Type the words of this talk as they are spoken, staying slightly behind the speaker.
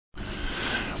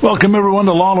Welcome, everyone,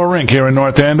 to Lawler Rink here in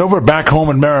North Andover. Back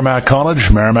home at Merrimack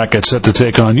College. Merrimack gets set to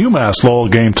take on UMass Lowell,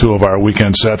 Game 2 of our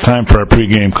weekend set. Time for our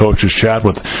pregame coaches chat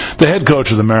with the head coach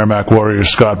of the Merrimack Warriors,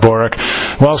 Scott Borick.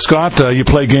 Well, Scott, you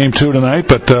play Game 2 tonight,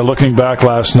 but looking back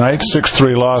last night,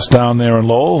 6-3 loss down there in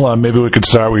Lowell. Maybe we could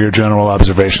start with your general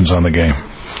observations on the game.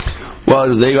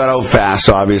 Well, they got out fast,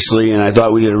 obviously, and I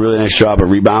thought we did a really nice job of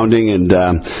rebounding. And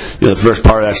the first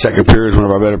part of that second period was one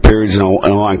of our better periods in a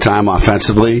long time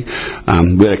offensively.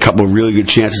 We had a couple of really good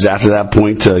chances after that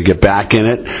point to get back in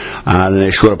it. Then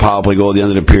they scored a power play goal at the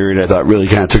end of the period. I thought really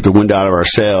kind of took the wind out of our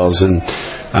sails, and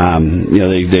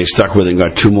they stuck with it and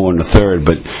got two more in the third.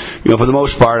 But for the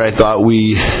most part, I thought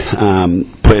we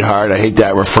played hard. I hate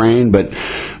that refrain, but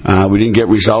we didn't get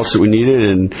results that we needed,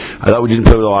 and I thought we didn't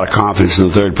play with a lot of confidence in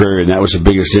the third period, and that was the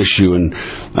biggest issue. And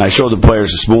I showed the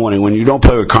players this morning, when you don't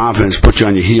play with confidence, put you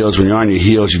on your heels. When you're on your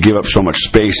heels, you give up so much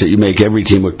space that you make every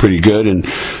team look pretty good. And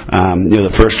the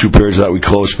first two periods that we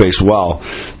closed space well,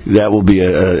 that will be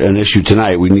an issue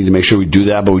tonight. We need to make sure we do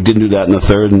that, but we didn't do that in the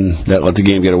third, and that let the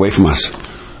game get away from us.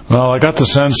 Well, I got the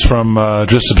sense from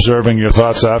just observing your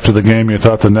thoughts after the game, you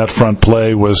thought the net front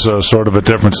play was sort of a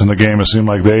difference in the game. It seemed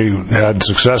like they had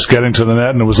success getting to the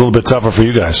net, and it was a little bit tougher for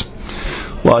you guys.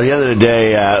 Well, at the end of the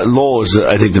day, Lowell is,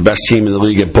 I think, the best team in the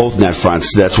league at both net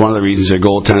fronts. That's one of the reasons their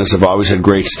goaltenders have always had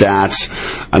great stats.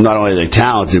 Not only are they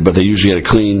talented, but they usually get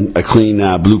a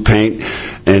clean blue paint.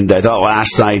 And I thought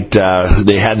last night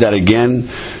they had that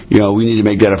again. We need to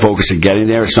make that a focus of getting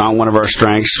there. It's not one of our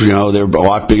strengths. They're a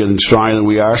lot bigger and stronger than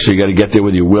we are, so you got to get there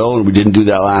with your will, and we didn't do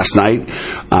that last night.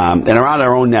 And around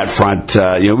our own net front,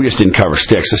 we just didn't cover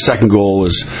sticks. The second goal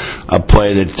was a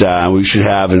play that we should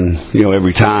have,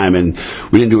 every time, and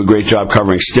we didn't do a great job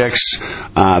covering sticks.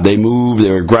 They moved,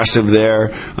 they were aggressive there.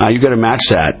 You got to match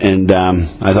that, and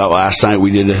I thought last night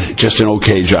we did just an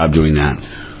okay job doing that.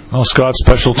 Well, Scott,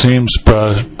 special teams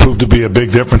proved to be a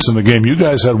big difference in the game. You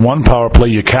guys had one power play.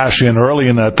 You cashed in early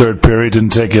in that third period.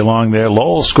 Didn't take you long there.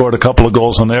 Lowell scored a couple of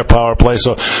goals on their power play,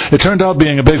 so it turned out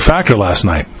being a big factor last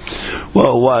night.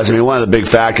 Well, it was. One of the big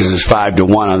factors is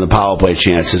 5-1 on the power play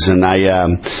chances, and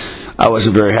I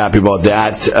wasn't very happy about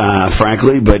that,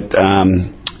 frankly, but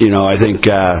I think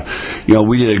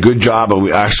we did a good job.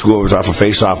 Our score was off a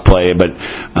face-off play, but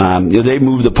they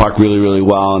moved the puck really, really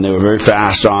well, and they were very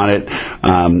fast on it.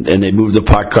 And they moved the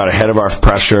puck, got ahead of our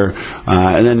pressure,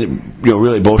 and then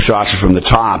really both shots were from the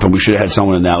top, and we should have had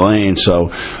someone in that lane. So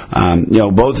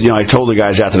both. I told the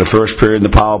guys after the first period in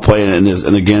the power play, and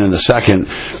again in the second,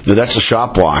 that's a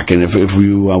shot block, and if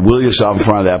you will yourself in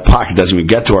front of that puck, it doesn't even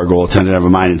get to our goaltender, never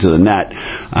mind into the net.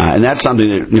 And that's something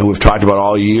that we've talked about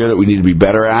all year that we need to be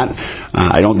better at.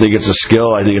 I don't think it's a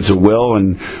skill. I think it's a will,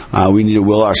 and we need to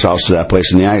will ourselves to that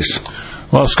place in the ice.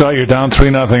 Well, Scott, you're down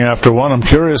 3-0 after one. I'm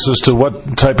curious as to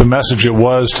what type of message it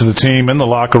was to the team in the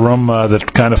locker room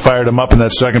that kind of fired them up in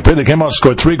that second period. They came out and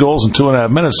scored 3 goals in 2.5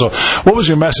 minutes. So what was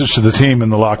your message to the team in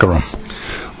the locker room?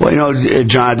 Well,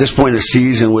 John, at this point in the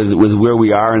season, with where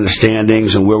we are in the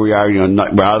standings and where we are,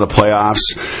 we're out of the playoffs,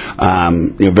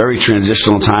 very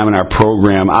transitional time in our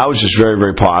program. I was just very,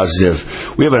 very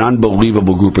positive. We have an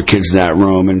unbelievable group of kids in that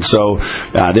room, and so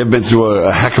they've been through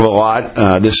a heck of a lot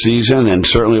this season, and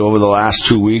certainly over the last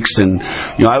 2 weeks. And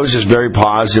I was just very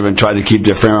positive and tried to keep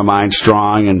their frame of mind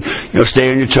strong, and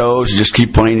stay on your toes and just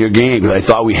keep playing your game. Because I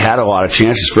thought we had a lot of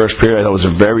chances. First period, I thought it was a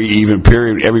very even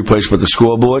period, every place but the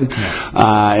scoreboard.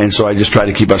 And so I just tried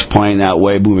to keep us playing that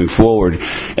way moving forward.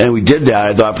 And we did that,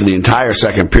 I thought, for the entire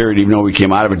second period, even though we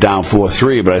came out of it down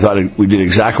 4-3. But I thought we did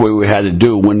exactly what we had to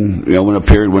do, win a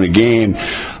period, win a game.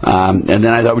 And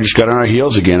then I thought we just got on our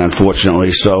heels again,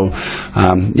 unfortunately. So,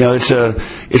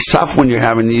 it's tough when you're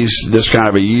having this kind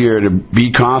of a year to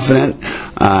be confident.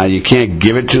 You can't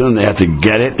give it to them. They have to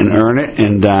get it and earn it.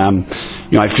 And,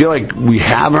 I feel like we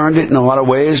have earned it in a lot of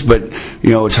ways, but,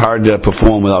 it's hard to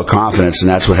perform without confidence,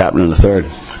 and that's what happened in the third.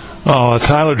 Oh,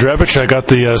 Tyler Drevich, I got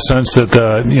the sense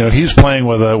that he's playing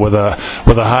with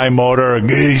a high motor.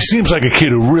 He seems like a kid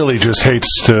who really just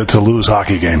hates to lose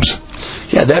hockey games.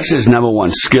 Yeah, that's his number one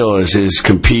skill, is his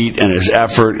compete and his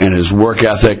effort and his work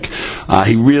ethic.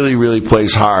 He really, really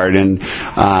plays hard. And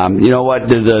you know what?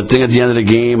 The thing at the end of the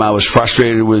game, I was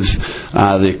frustrated with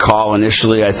the call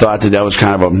initially. I thought that was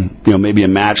kind of maybe a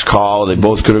match call. They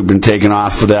both could have been taken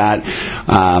off for that.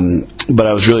 But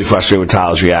I was really frustrated with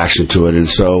Tyler's reaction to it. And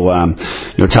so,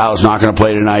 Tyler's not going to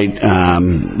play tonight,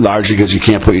 largely because you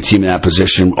can't put your team in that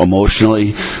position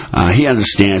emotionally. He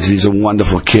understands it. He's a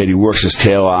wonderful kid. He works his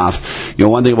tail off.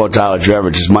 One thing about Tyler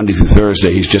Drevich is Monday through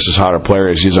Thursday, he's just as hard a player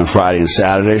as he is on Friday and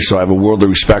Saturday. So I have a world of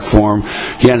respect for him.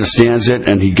 He understands it,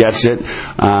 and he gets it.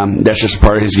 That's just a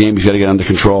part of his game. He's got to get under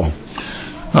control.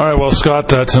 All right, well, Scott,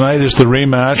 tonight is the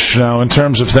rematch. Now, in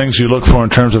terms of things you look for in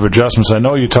terms of adjustments, I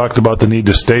know you talked about the need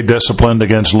to stay disciplined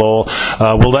against Lowell.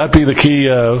 Will that be the key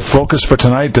focus for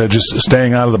tonight, just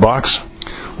staying out of the box?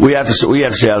 We have to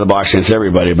stay out of the box against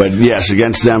everybody, but yes,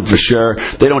 against them for sure.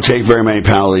 They don't take very many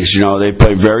penalties. They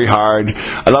play very hard.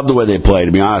 I love the way they play,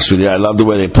 to be honest with you. I love the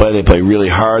way they play. They play really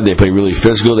hard. They play really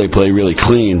physical. They play really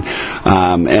clean.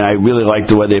 And I really like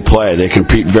the way they play. They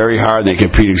compete very hard. They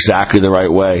compete exactly the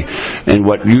right way. And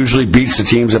what usually beats the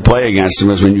teams that play against them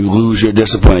is when you lose your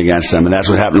discipline against them. And that's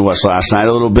what happened to us last night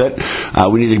a little bit.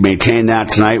 We need to maintain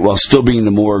that tonight while still being the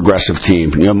more aggressive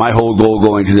team. My whole goal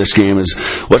going to this game is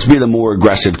let's be the more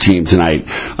aggressive team tonight.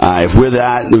 If we're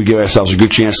that, we give ourselves a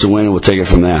good chance to win, and we'll take it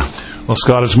from there. Well,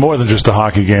 Scott, it's more than just a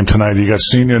hockey game tonight. You got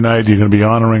senior night. You're going to be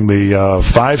honoring the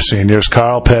 5 seniors: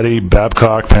 Carl Petty,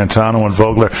 Babcock, Pantano, and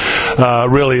Vogler.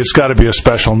 Really, it's got to be a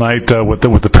special night with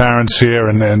the parents here,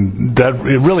 and that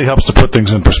it really helps to put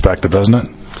things in perspective, doesn't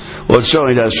it? Well, it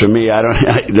certainly does for me.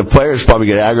 The players probably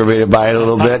get aggravated by it a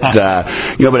little bit,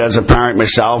 but as a parent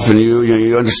myself, and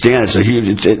you understand it's a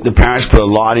huge. The parents put a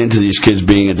lot into these kids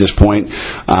being at this point.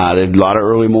 There's a lot of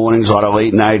early mornings, a lot of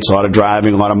late nights, a lot of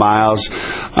driving, a lot of miles.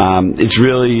 It's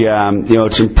really,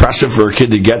 it's impressive for a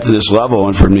kid to get to this level,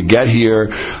 and for him to get here,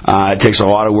 it takes a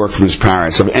lot of work from his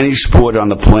parents. Of any sport on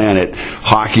the planet,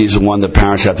 hockey is the one that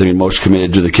parents have to be most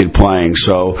committed to the kid playing.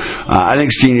 So I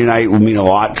think senior night will mean a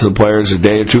lot to the players a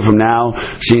day or two from now.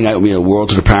 Senior night will mean a world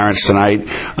to the parents tonight, and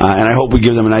I hope we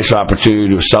give them a nice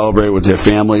opportunity to celebrate with their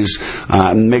families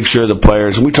and make sure the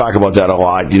players. And we talk about that a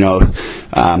lot.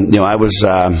 I was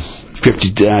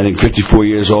 54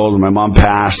 years old when my mom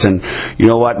passed, and you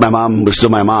know what? My mom was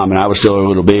still my mom, and I was still a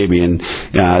little baby. And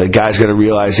the guys got to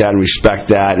realize that and respect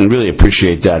that, and really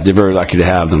appreciate that. They're very lucky to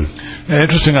have them.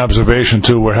 Interesting observation,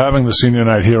 too. We're having the senior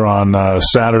night here on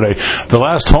Saturday. The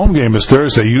last home game is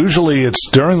Thursday. Usually it's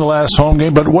during the last home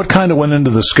game, but what kind of went into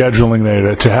the scheduling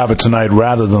there to have it tonight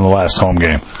rather than the last home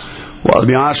game? Well, to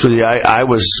be honest with you, I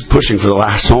was pushing for the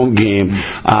last home game.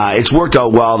 It's worked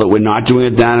out well that we're not doing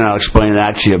it then, and I'll explain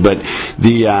that to you. But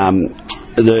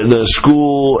the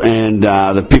school and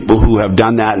the people who have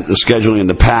done that, the scheduling in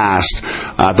the past,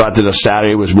 thought that a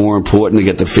Saturday was more important to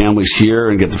get the families here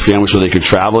and get the families so they could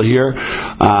travel here.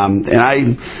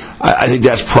 And I think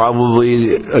that's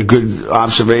probably a good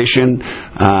observation.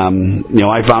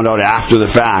 I found out after the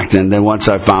fact, and then once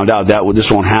I found out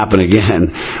this won't happen again,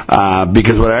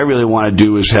 because what I really want to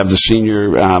do is have the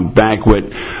senior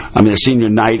the senior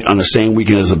night on the same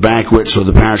weekend as the banquet, so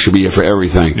the parents should be here for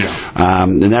everything. Yeah.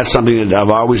 And that's something that I've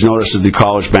always noticed at the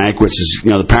college banquets is,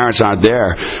 the parents aren't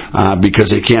there because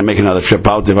they can't make another trip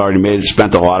out. They've already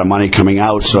spent a lot of money coming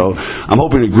out, so I'm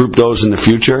hoping to group those in the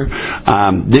future.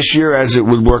 This year, as it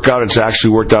would work out, it's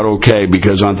actually worked out okay,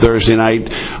 because on Thursday night,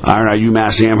 in our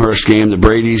UMass Amherst game, the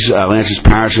Brady's, Lance's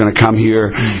parents are going to come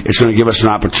here. It's going to give us an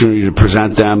opportunity to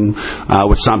present them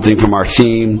with something from our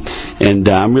team, and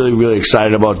I'm really, really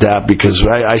excited about that, because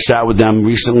I sat with them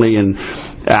recently and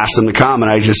asked them to come,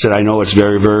 and I just said, I know it's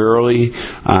very, very early,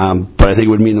 but I think it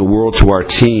would mean the world to our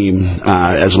team,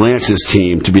 as Lance's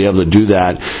team, to be able to do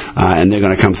that, and they're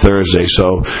going to come Thursday.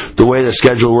 So the way the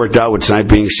schedule worked out with tonight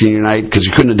being senior night, because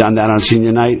you couldn't have done that on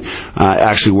senior night,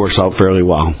 actually works out fairly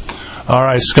well. All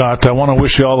right, Scott, I want to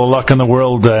wish you all the luck in the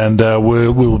world, and we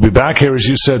will be back here, as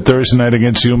you said, Thursday night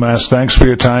against UMass. Thanks for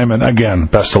your time, and again,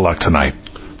 best of luck tonight.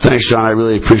 Thanks, John. I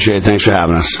really appreciate it. Thanks for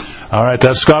having us. All right,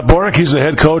 that's Scott Borick. He's the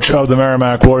head coach of the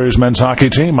Merrimack Warriors men's hockey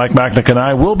team. Mike Macknick and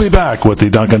I will be back with the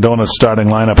Dunkin' Donuts starting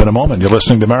lineup in a moment. You're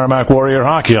listening to Merrimack Warrior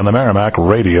Hockey on the Merrimack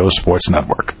Radio Sports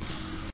Network.